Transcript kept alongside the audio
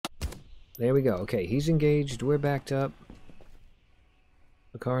there we go. Okay, he's engaged. We're backed up.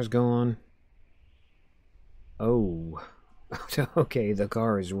 The car's gone. Oh. Okay, the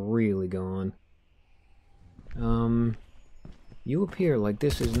car is really gone. You appear like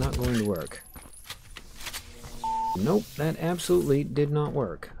this is not going to work. Nope, that absolutely did not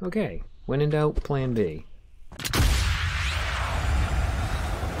work. Okay, when in doubt, plan B.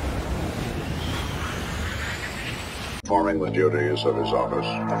 Performing the duties of his office.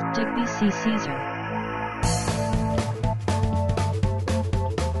 Digby C. Caesar.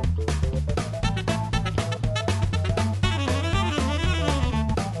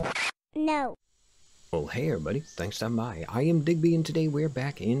 No. Well, hey everybody, thanks for stopping by. I am Digby and today we're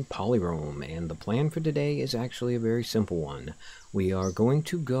back in polyroam, and the plan for today is actually a very simple one. We are going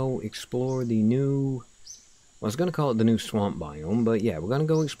to go explore the new... well, I was going to call it the new swamp biome, but yeah, we're going to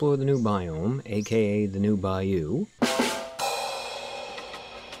go explore the new biome, aka the new bayou.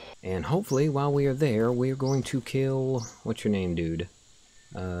 And hopefully, while we are there, we're going to kill... what's your name, dude?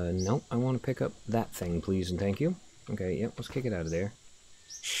 Nope, I want to pick up that thing, please and thank you. Okay, yep, let's kick it out of there.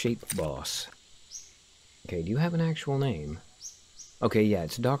 Shape Boss. Okay, do you have an actual name? Okay, yeah,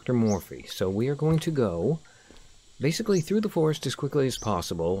 it's Dr. Morphe. So we are going to go basically through the forest as quickly as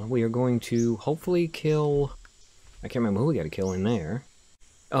possible. We are going to hopefully kill... I can't remember who we got to kill in there.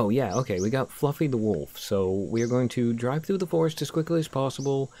 Oh, yeah, okay, we got Fluffy the Wolf. So we are going to drive through the forest as quickly as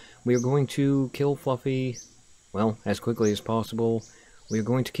possible. We are going to kill Fluffy, well, as quickly as possible. We are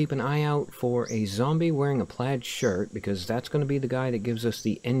going to keep an eye out for a zombie wearing a plaid shirt, because that's going to be the guy that gives us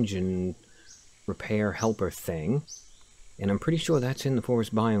the engine repair helper thing. And I'm pretty sure that's in the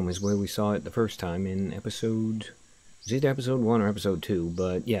forest biome is where we saw it the first time in episode... it was either episode 1 or episode 2,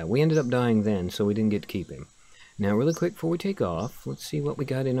 but yeah, we ended up dying then, so we didn't get to keep him. Now, really quick before we take off, let's see what we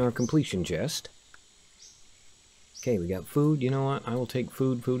got in our completion chest. Okay, we got food. You know what? I will take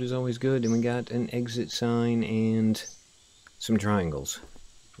food. Food is always good. And we got an exit sign and some triangles.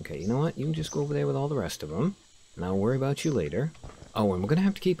 Okay, you know what? You can just go over there with all the rest of them, and I'll worry about you later. Oh, and we're going to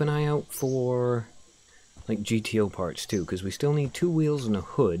have to keep an eye out for, like, GTO parts, too, because we still need 2 wheels and a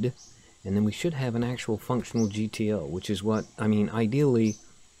hood, and then we should have an actual functional GTO, which is what, I mean, ideally,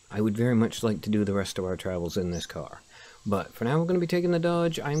 I would very much like to do the rest of our travels in this car. But for now, we're going to be taking the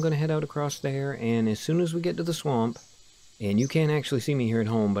Dodge. I'm going to head out across there, and as soon as we get to the swamp, and you can't actually see me here at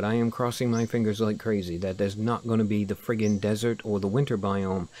home, but I am crossing my fingers like crazy that there's not going to be the friggin' desert or the winter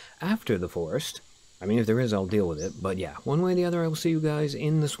biome after the forest. I mean, if there is, I'll deal with it. But yeah, one way or the other, I will see you guys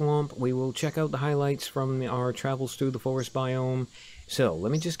in the swamp. We will check out the highlights from our travels through the forest biome. So,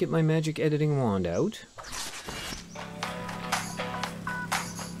 let me just get my magic editing wand out.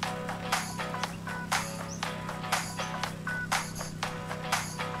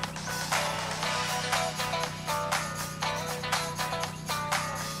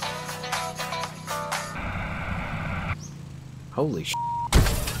 Holy sh**.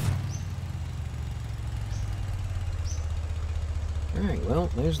 Alright,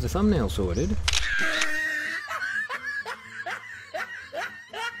 well, there's the thumbnail sorted.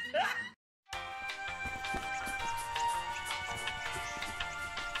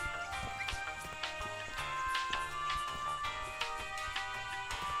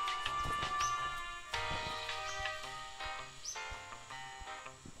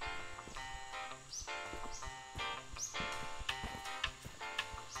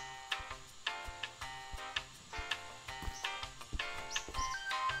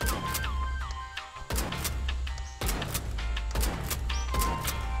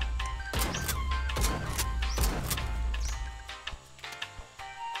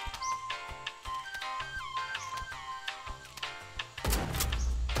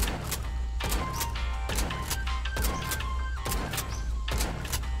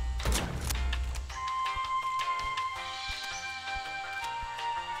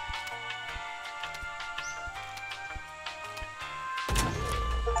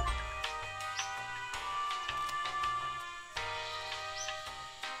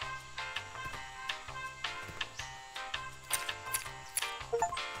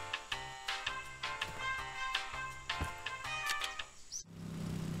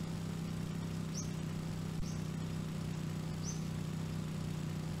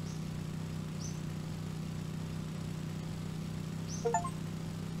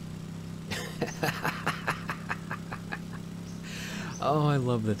 Oh, I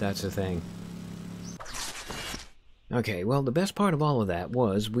love that that's a thing. Okay, well, the best part of all of that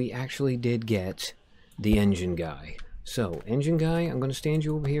was we actually did get the engine guy. So, engine guy, I'm going to stand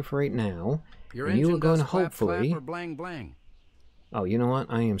you over here for right now. And you are going to hopefully... clap or blang blang. Oh, you know what?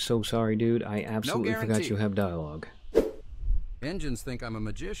 I am so sorry, dude. I absolutely forgot you have dialogue. Engines think I'm a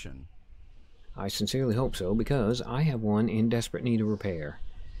magician. I sincerely hope so, because I have one in desperate need of repair.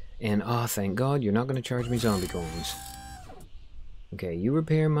 And, thank God, you're not going to charge me zombie coins. Okay, you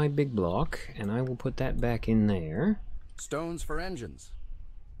repair my big block, and I will put that back in there. Stones for engines.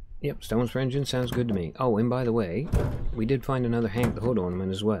 Yep, stones for engines sounds good to me. Oh, and by the way, we did find another Hank the Hood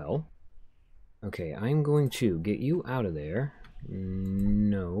ornament as well. Okay, I'm going to get you out of there.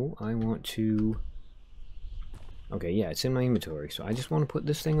 No, I want to... Okay, yeah, it's in my inventory, so I just want to put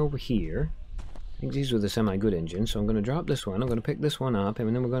this thing over here. I think these were the semi-good engines, so I'm going to drop this one, I'm going to pick this one up,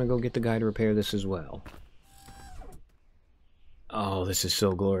 and then we're going to go get the guy to repair this as well. Oh, this is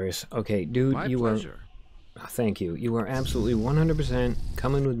so glorious. Okay, dude, My you pleasure. are... Thank you. You are absolutely 100%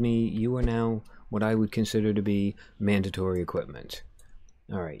 coming with me. You are now what I would consider to be mandatory equipment.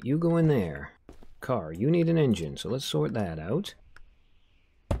 Alright, you go in there. Car, you need an engine, so let's sort that out.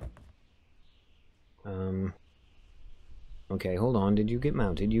 Okay, hold on. Did you get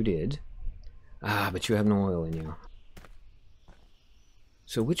mounted? You did. Ah, but you have no oil in you.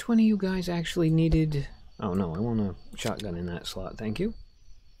 So which one of you guys actually needed... Oh no, I want a shotgun in that slot, thank you.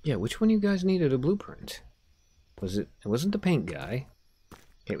 Yeah, which one of you guys needed a blueprint? Was it... It wasn't the paint guy.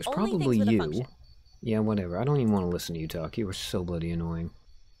 Okay, it was Only probably things with a you. function. Yeah, whatever. I don't even want to listen to you talk. You were so bloody annoying.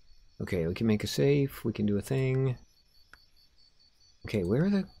 Okay, we can make a safe. We can do a thing. Okay, where are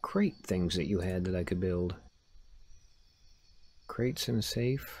the crate things that you had that I could build? Crates and a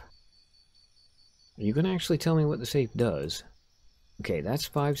safe? Are you going to actually tell me what the safe does? Okay, that's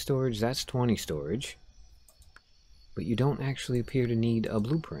 5 storage, that's 20 storage. But you don't actually appear to need a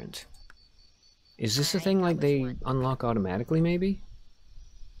blueprint. Is this a I thing got like which they one. unlock automatically, maybe?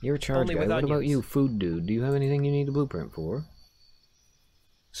 You're a charge Only guy. with What about onions. you, food dude? Do you have anything you need a blueprint for?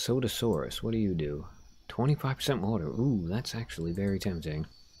 Sodasaurus, what do you do? 25% water. Ooh, that's actually very tempting.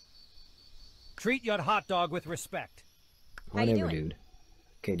 Treat your hot dog with respect. How you Whatever, doing? dude.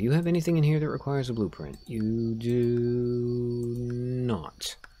 Okay, do you have anything in here that requires a blueprint? You do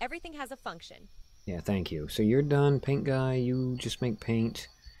not. Everything has a function. Yeah, thank you. So you're done, paint guy. You just make paint.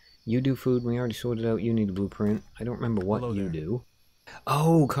 You do food. We already sorted out. You need a blueprint. I don't remember what Hello you there. do.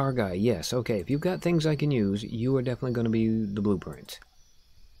 Oh, car guy. Yes. Okay. If you've got things I can use, you are definitely going to be the blueprint.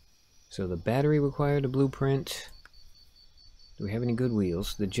 So the battery required a blueprint. Do we have any good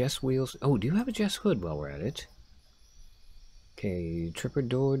wheels? The Jess wheels. Oh, do you have a Jess hood while we're at it? Okay, Tripper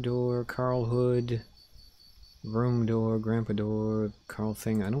door, Carl hood, room door, grandpa door, Carl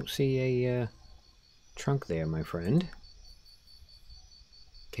thing. I don't see a trunk there, my friend.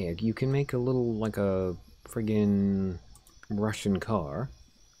 Okay, you can make a little, like a friggin' Russian car.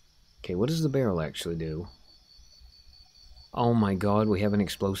 Okay, what does the barrel actually do? Oh my god, we have an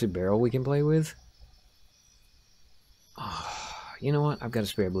explosive barrel we can play with? Oh, you know what? I've got a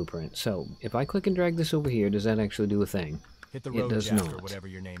spare blueprint. So, if I click and drag this over here, does that actually do a thing? Hit the It road, does Jack, or not. whatever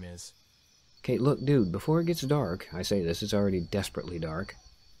your name is. Okay, look, dude, before it gets dark, I say this, it's already desperately dark.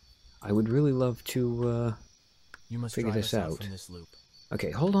 I would really love to, You must figure drive this us out out. from this loop.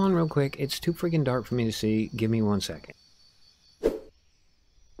 Okay, hold on real quick. It's too friggin' dark for me to see. Give me 1 second.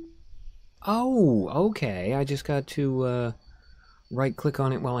 Oh, okay. I just got to, right-click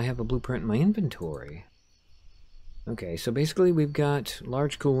on it while I have a blueprint in my inventory. Okay, so basically we've got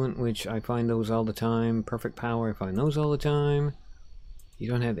large coolant, which I find those all the time. Perfect power, I find those all the time. You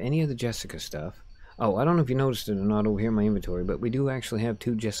don't have any of the Jessica stuff. Oh, I don't know if you noticed it or not over here in my inventory, but we do actually have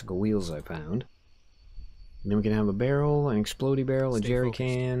 2 Jessica wheels I found. And then we can have a barrel, an explodey barrel, a Stay jerry focused.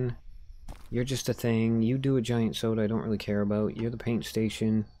 can. You're just a thing. You do a giant soda I don't really care about. You're the paint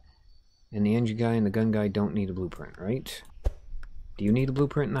station. And the engine guy and the gun guy don't need a blueprint, right? Do you need a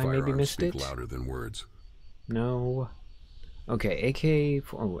blueprint and I maybe Firearms missed speak it? louder than words. No. Okay,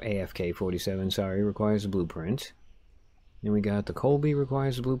 AFK-47, sorry, requires a blueprint. Then we got the Colby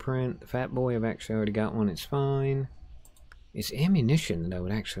requires a blueprint. The Fat Boy, I've actually already got one, it's fine. It's ammunition that I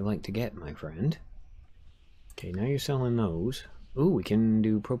would actually like to get, my friend. Okay, now you're selling those. Ooh, we can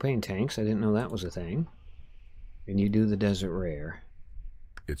do propane tanks. I didn't know that was a thing. And you do the Desert Rare.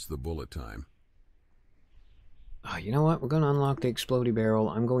 It's the bullet time. Oh, you know what? We're going to unlock the explodey barrel.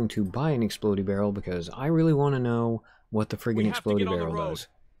 I'm going to buy an explodey barrel because I really want to know what the friggin' We have to explodey get on the barrel road. does.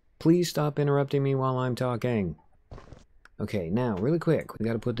 Please stop interrupting me while I'm talking. Okay, now, really quick. We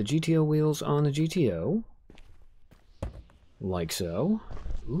got to put the GTO wheels on the GTO. Like so.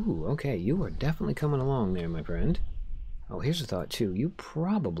 Ooh, okay, you are definitely coming along there, my friend. Oh, here's a thought, too. You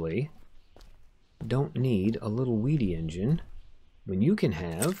probably don't need a little weedy engine when you can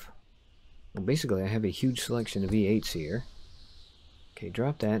have... Well, basically, I have a huge selection of V8s here. Okay,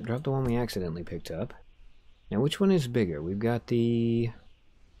 drop that. Drop the one we accidentally picked up. Now, which one is bigger? We've got the...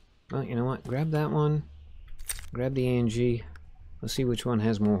 Well, you know what? Grab that one. Grab the Angie. Let's see which one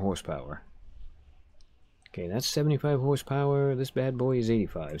has more horsepower. Okay, that's 75 horsepower. This bad boy is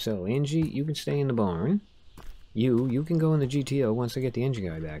 85. So, Angie, you can stay in the barn. You can go in the GTO once I get the engine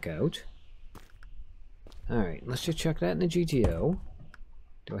guy back out. Alright, let's just chuck that in the GTO.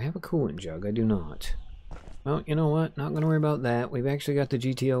 Do I have a coolant jug? I do not. Well, you know what? Not going to worry about that. We've actually got the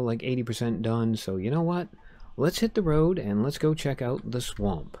GTO like 80% done, so you know what? Let's hit the road and let's go check out the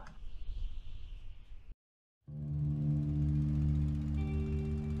swamp.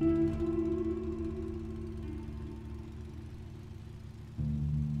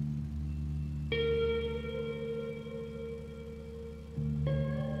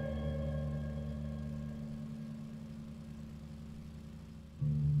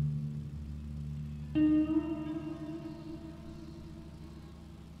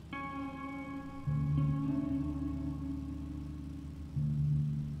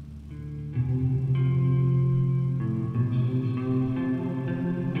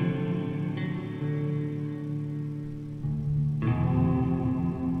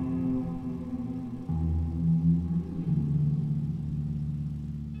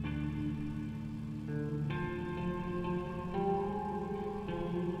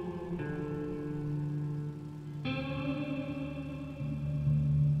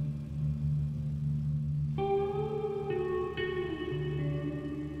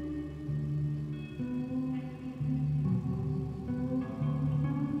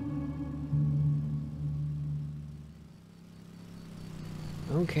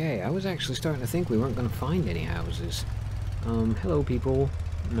 Okay, I was actually starting to think we weren't going to find any houses. Hello people.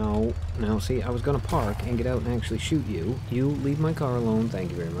 No, see, I was going to park and get out and actually shoot you. You leave my car alone,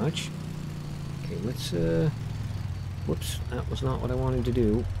 thank you very much. Okay, let's, whoops, that was not what I wanted to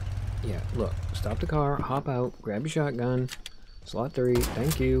do. Yeah, look, stop the car, hop out, grab your shotgun. Slot 3,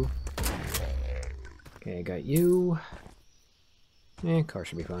 thank you. Okay, I got you. Car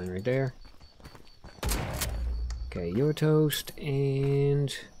should be fine right there. Okay, you're toast,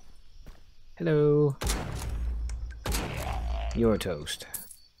 and... hello. You're toast.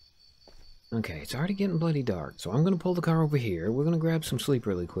 Okay, it's already getting bloody dark, so I'm going to pull the car over here. We're going to grab some sleep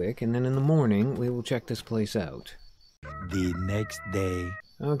really quick, and then in the morning, we will check this place out. The next day.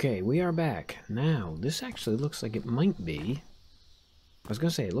 Okay, we are back. Now, this actually looks like it might be... I was going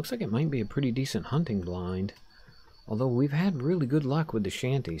to say, it looks like it might be a pretty decent hunting blind. Although we've had really good luck with the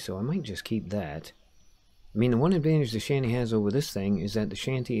shanty, so I might just keep that. I mean, the one advantage the shanty has over this thing is that the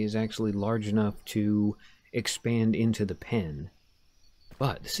shanty is actually large enough to expand into the pen.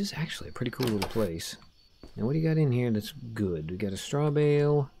 But this is actually a pretty cool little place. Now, what do you got in here that's good? We got a straw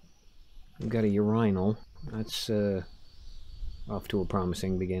bale. We've got a urinal. That's off to a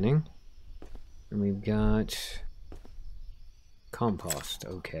promising beginning. And we've got compost.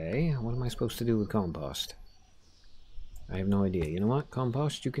 Okay, what am I supposed to do with compost? I have no idea. You know what?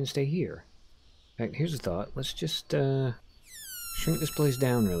 Compost, you can stay here. In fact, here's a thought. Let's just shrink this place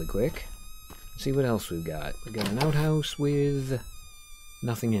down really quick. See what else we've got. We've got an outhouse with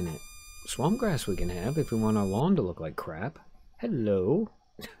nothing in it. Swamp grass we can have if we want our lawn to look like crap. Hello.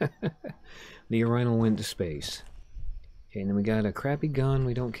 The urinal went to space. Okay, and then we got a crappy gun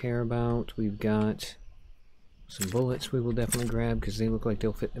we don't care about. We've got some bullets we will definitely grab because they look like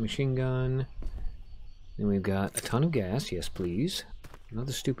they'll fit the machine gun. Then we've got a ton of gas. Yes, please.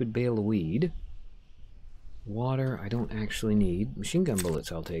 Another stupid bale of weed. Water I don't actually need. Machine gun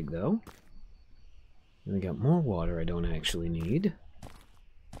bullets I'll take, though. And we got more water I don't actually need.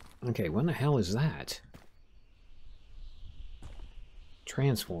 Okay, what the hell is that?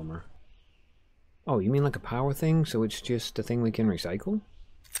 Transformer. Oh, you mean like a power thing, so it's just a thing we can recycle?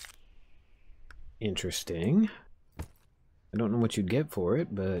 Interesting. I don't know what you'd get for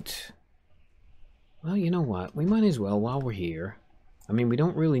it, but... well, you know what? We might as well while we're here. I mean, we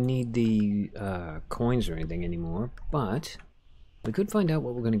don't really need the coins or anything anymore, but we could find out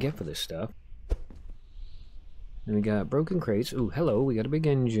what we're going to get for this stuff. And we got broken crates. Ooh, hello, we got a big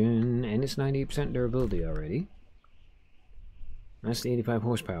engine, and it's 98% durability already. That's the 85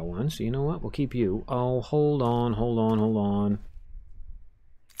 horsepower one, so you know what? We'll keep you. Oh, hold on.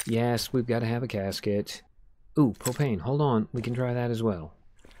 Yes, we've got to have a casket. Ooh, propane, hold on. We can try that as well.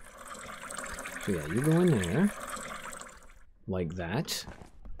 So yeah, you go in there. Like that.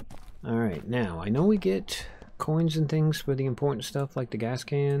 Alright, now, I know we get coins and things for the important stuff like the gas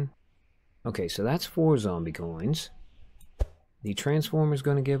can. Okay, so that's 4 zombie coins. The transformer's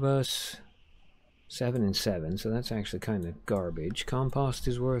going to give us 7 and 7, so that's actually kind of garbage. Compost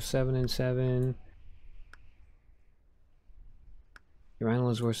is worth 7 and 7.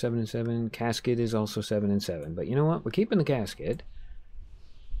 Urinal is worth 7 and 7. Casket is also 7 and 7. But you know what? We're keeping the casket.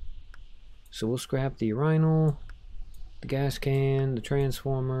 So we'll scrap the urinal, the gas can, the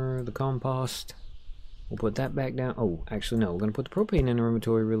transformer, the compost. We'll put that back down. Oh, actually no, we're going to put the propane in our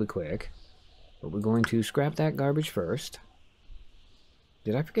inventory really quick. But we're going to scrap that garbage first.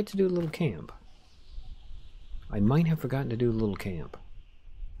 Did I forget to do a little camp? I might have forgotten to do a little camp.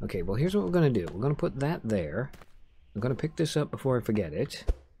 Okay, well here's what we're going to do. We're going to put that there. I'm going to pick this up before I forget it.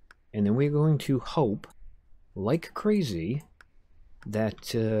 And then we're going to hope, like crazy, that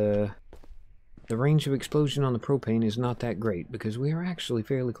the range of explosion on the propane is not that great, because we are actually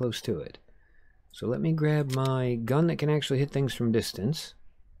fairly close to it. So let me grab my gun that can actually hit things from distance.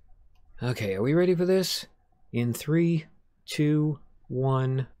 Okay, are we ready for this? In 3, 2,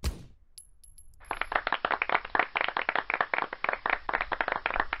 1...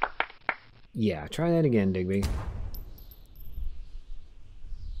 Yeah, try that again, Digby.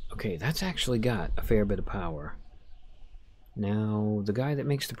 Okay, that's actually got a fair bit of power. Now, the guy that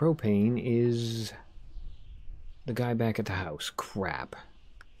makes the propane is the guy back at the house. Crap.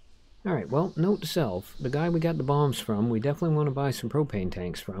 Alright, well, note to self, the guy we got the bombs from, we definitely want to buy some propane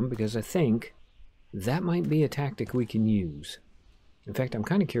tanks from, because I think that might be a tactic we can use. In fact, I'm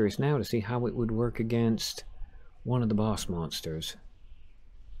kind of curious now to see how it would work against one of the boss monsters.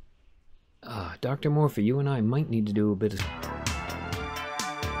 Dr. Morphy, you and I might need to do a bit of...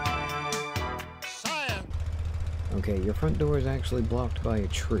 Okay, your front door is actually blocked by a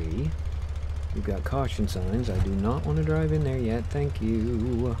tree. You've got caution signs. I do not want to drive in there yet, thank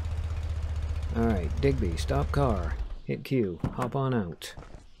you. Alright, Digby, stop car. Hit Q. Hop on out.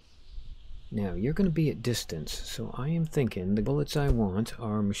 Now, you're going to be at distance, so I am thinking the bullets I want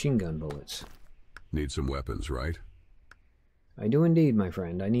are machine gun bullets. Need some weapons, right? I do indeed, my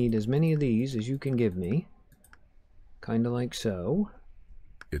friend. I need as many of these as you can give me. Kinda like so.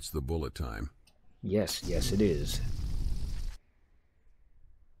 It's the bullet time. Yes, yes it is.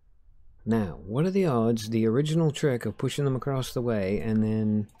 Now, what are the odds the original trick of pushing them across the way and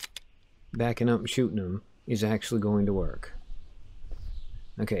then backing up and shooting them is actually going to work?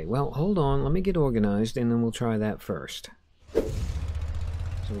 Okay, well, hold on. Let me get organized and then we'll try that first. So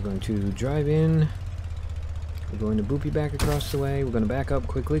we're going to drive in. We're going to boop you back across the way. We're going to back up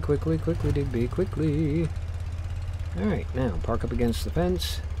quickly, quickly, quickly, Digby, quickly. Alright, now park up against the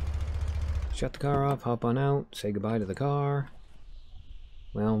fence. Shut the car off, hop on out, say goodbye to the car.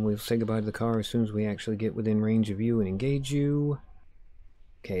 Well, we'll say goodbye to the car as soon as we actually get within range of you and engage you.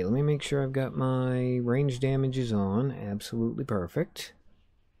 Okay, let me make sure I've got my range damages on. Absolutely perfect.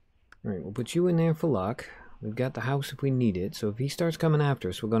 Alright, we'll put you in there for luck. We've got the house if we need it, so if he starts coming after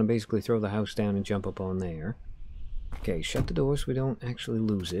us, we're going to basically throw the house down and jump up on there. Okay, shut the door so we don't actually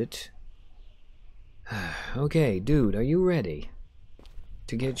lose it. Okay, dude, are you ready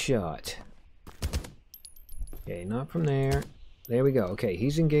to get shot? Okay, not from there. There we go. Okay,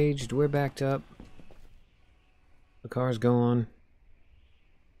 he's engaged. We're backed up. The car's gone.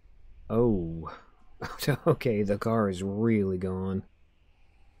 Oh. Okay, the car is really gone.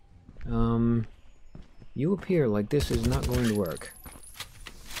 You appear like this is not going to work.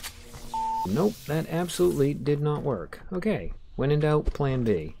 Nope, that absolutely did not work. Okay, when in doubt, plan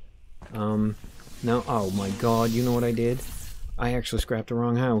B. No, oh my god, you know what I did? I actually scrapped the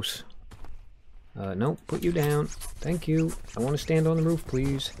wrong house. Nope, put you down. Thank you. I want to stand on the roof,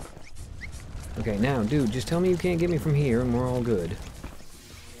 please. Okay, now, dude, just tell me you can't get me from here and we're all good.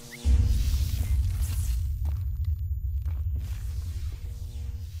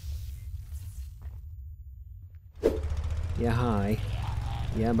 Yeah, hi.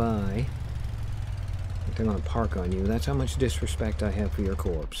 Yeah, bye. I'm gonna park on you. That's how much disrespect I have for your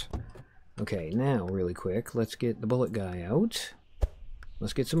corpse. Okay, now, really quick, let's get the bullet guy out.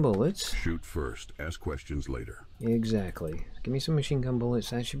 Let's get some bullets. Shoot first, ask questions later. Exactly. Give me some machine gun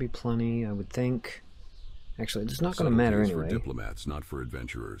bullets. That should be plenty, I would think. Actually, it's not going to matter anyway. For diplomats, not for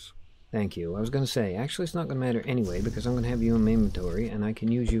adventurers. Thank you. I was going to say, actually it's not going to matter anyway, because I'm going to have you in my inventory, and I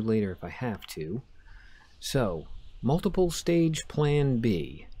can use you later if I have to. So, multiple stage plan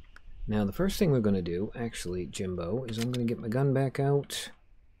B. Now, the first thing we're going to do, actually, Jimbo, is I'm going to get my gun back out.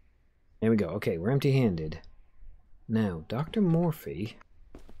 There we go. Okay, we're empty-handed. Now, Dr. Morphy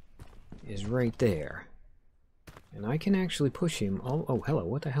is right there. And I can actually push him. Oh, hello.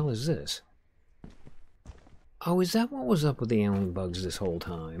 What the hell is this? Oh, is that what was up with the alien bugs this whole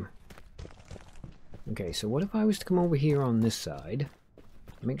time? Okay, so what if I was to come over here on this side,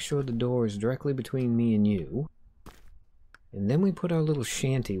 make sure the door is directly between me and you, and then we put our little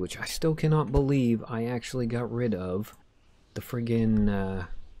shanty, which I still cannot believe I actually got rid of the friggin'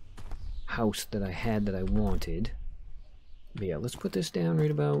 house that I had that I wanted. But yeah, let's put this down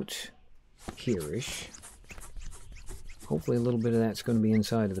right about here-ish. Hopefully a little bit of that's going to be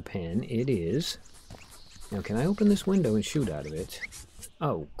inside of the pen. It is. Now, can I open this window and shoot out of it?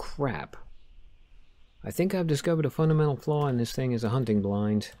 Oh, crap. I think I've discovered a fundamental flaw in this thing as a hunting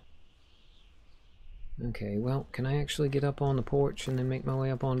blind. Okay, well, can I actually get up on the porch and then make my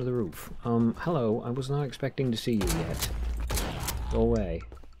way up onto the roof? Hello, I was not expecting to see you yet. Go away.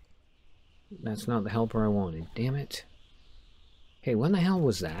 That's not the helper I wanted. Damn it. Hey, when the hell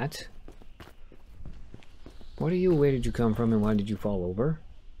was that? What are you? Where did you come from and why did you fall over?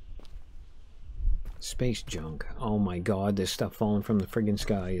 Space junk. Oh my god, there's stuff falling from the friggin'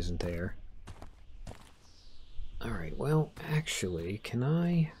 sky, isn't there? Alright, well, actually, can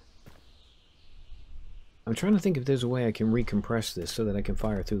I... I'm trying to think if there's a way I can recompress this so that I can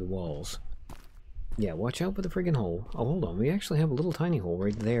fire through the walls. Yeah, watch out for the friggin' hole. Oh, hold on, we actually have a little tiny hole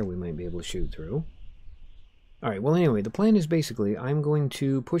right there we might be able to shoot through. Alright, well anyway, the plan is basically I'm going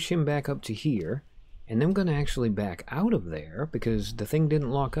to push him back up to here, and then I'm going to actually back out of there, because the thing didn't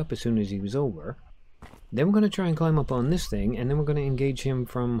lock up as soon as he was over. Then we're going to try and climb up on this thing, and then we're going to engage him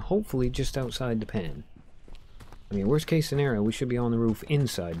from, hopefully, just outside the pen. I mean, worst case scenario, we should be on the roof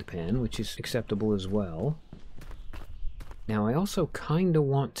inside the pen, which is acceptable as well. Now, I also kind of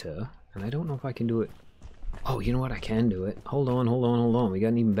want to, and I don't know if I can do it. Oh, you know what? I can do it. Hold on, hold on, hold on. We got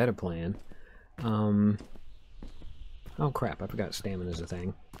an even better plan. Oh, crap. I forgot stamina's a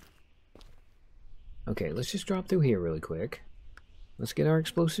thing. Okay, let's just drop through here really quick. Let's get our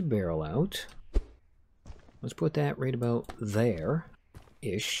explosive barrel out. Let's put that right about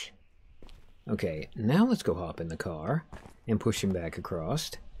there-ish. Okay, now let's go hop in the car and push him back across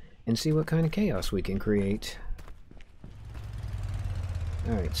and see what kind of chaos we can create.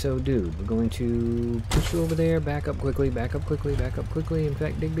 Alright, so dude, we're going to push you over there, back up quickly, back up quickly, back up quickly. In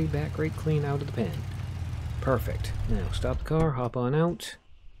fact, Digby, back right clean out of the pen. Perfect. Now, stop the car, hop on out.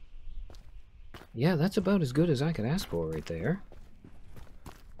 Yeah, that's about as good as I could ask for right there.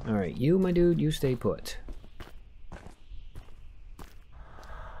 Alright, you, my dude, you stay put.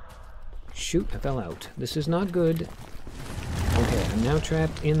 Shoot, I fell out. This is not good. Okay, I'm now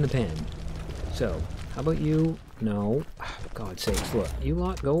trapped in the pen. So, how about you? No. For God's sakes, look. You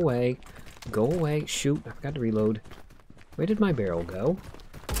lot, go away. Go away. Shoot, I forgot to reload. Where did my barrel go?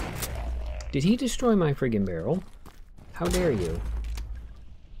 Did he destroy my friggin' barrel? How dare you?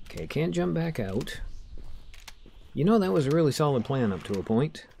 Okay, can't jump back out. You know, that was a really solid plan up to a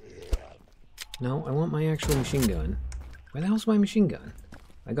point. No, I want my actual machine gun. Where the hell's my machine gun?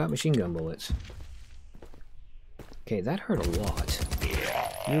 I got machine gun bullets. Okay, that hurt a lot.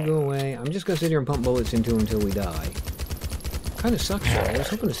 You go away. I'm just gonna sit here and pump bullets into him until we die. Kinda sucks though. I was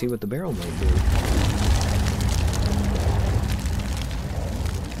hoping to see what the barrel might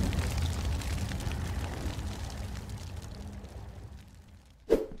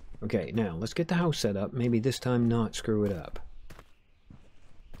do. Okay, now, let's get the house set up. Maybe this time not screw it up.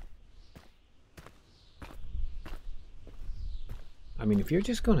 I mean, if you're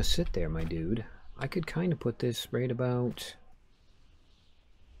just gonna sit there, my dude, I could kind of put this right about...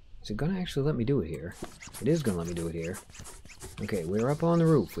 Is it gonna actually let me do it here? It is gonna let me do it here. Okay, we're up on the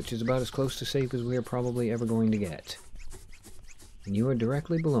roof, which is about as close to safe as we're probably ever going to get. And you are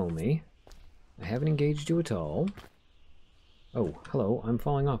directly below me. I haven't engaged you at all. Oh, hello, I'm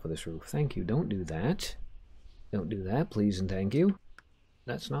falling off of this roof. Thank you, don't do that. Don't do that, please and thank you.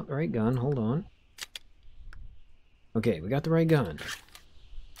 That's not the right gun, hold on. Okay, we got the right gun.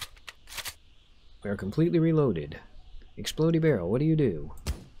 We are completely reloaded. Explodey barrel, what do you do?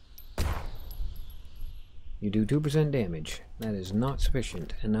 You do 2% damage. That is not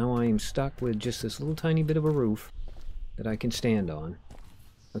sufficient. And now I am stuck with just this little tiny bit of a roof that I can stand on.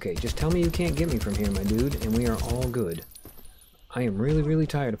 Okay, just tell me you can't get me from here, my dude, and we are all good. I am really, really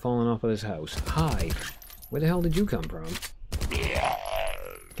tired of falling off of this house. Hi! Where the hell did you come from?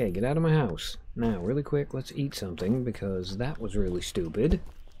 Okay, get out of my house. Now, really quick, let's eat something, because that was really stupid.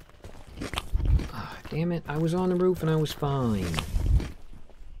 Ah, damn it, I was on the roof and I was fine.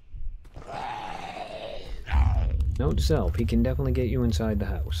 Note to self, he can definitely get you inside the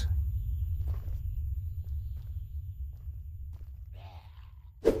house.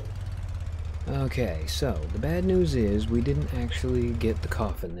 Okay, so the bad news is we didn't actually get the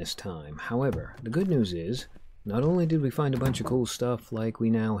coffin this time. However, the good news is, not only did we find a bunch of cool stuff like we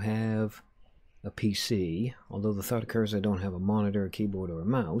now have a PC, although the thought occurs I don't have a monitor, a keyboard, or a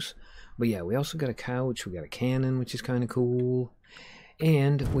mouse, but yeah, we also got a couch, we got a cannon, which is kind of cool,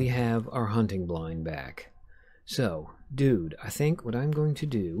 and we have our hunting blind back. So, dude, I think what I'm going to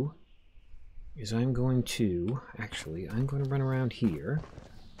do is I'm going to run around here.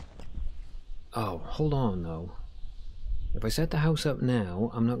 Oh, hold on, though. If I set the house up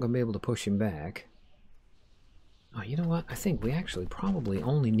now, I'm not going to be able to push him back. Oh, you know what? I think we actually probably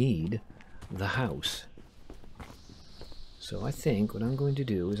only need the house. So I think what I'm going to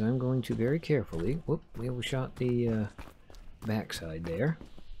do is I'm going to very carefully... Whoop, we overshot the backside there.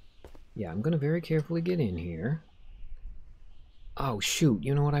 Yeah, I'm going to very carefully get in here. Oh, shoot.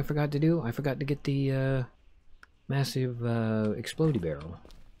 You know what I forgot to do? I forgot to get the massive explodey barrel.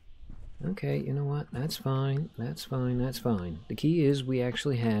 Okay, you know what? That's fine. That's fine. That's fine. The key is we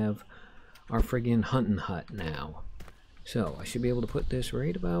actually have our friggin' hunting hut now. So, I should be able to put this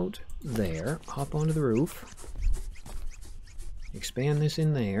right about there. Hop onto the roof. Expand this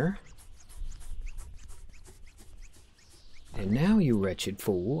in there. And now, you wretched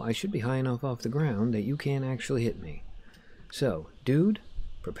fool, I should be high enough off the ground that you can't actually hit me. So, dude,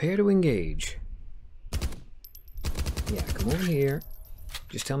 prepare to engage. Yeah, come over here.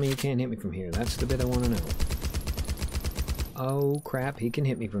 Just tell me you can't hit me from here. That's the bit I want to know. Oh, crap, he can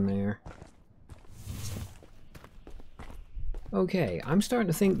hit me from there. Okay, I'm starting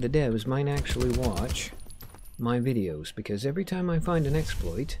to think the devs might actually watch my videos, because every time I find an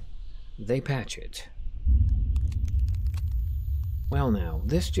exploit, they patch it. Well now,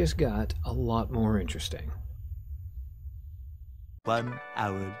 this just got a lot more interesting. 1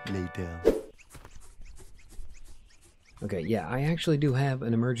 hour later. Okay, yeah, I actually do have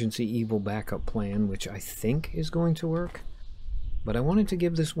an emergency evil backup plan, which I think is going to work. But I wanted to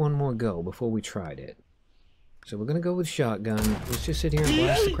give this one more go before we tried it. So we're going to go with shotgun. Let's just sit here and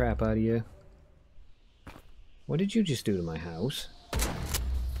blast the crap out of you. What did you just do to my house?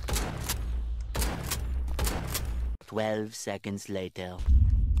 12 seconds later.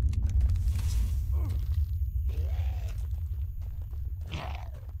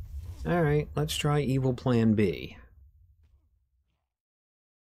 Alright, let's try evil plan B.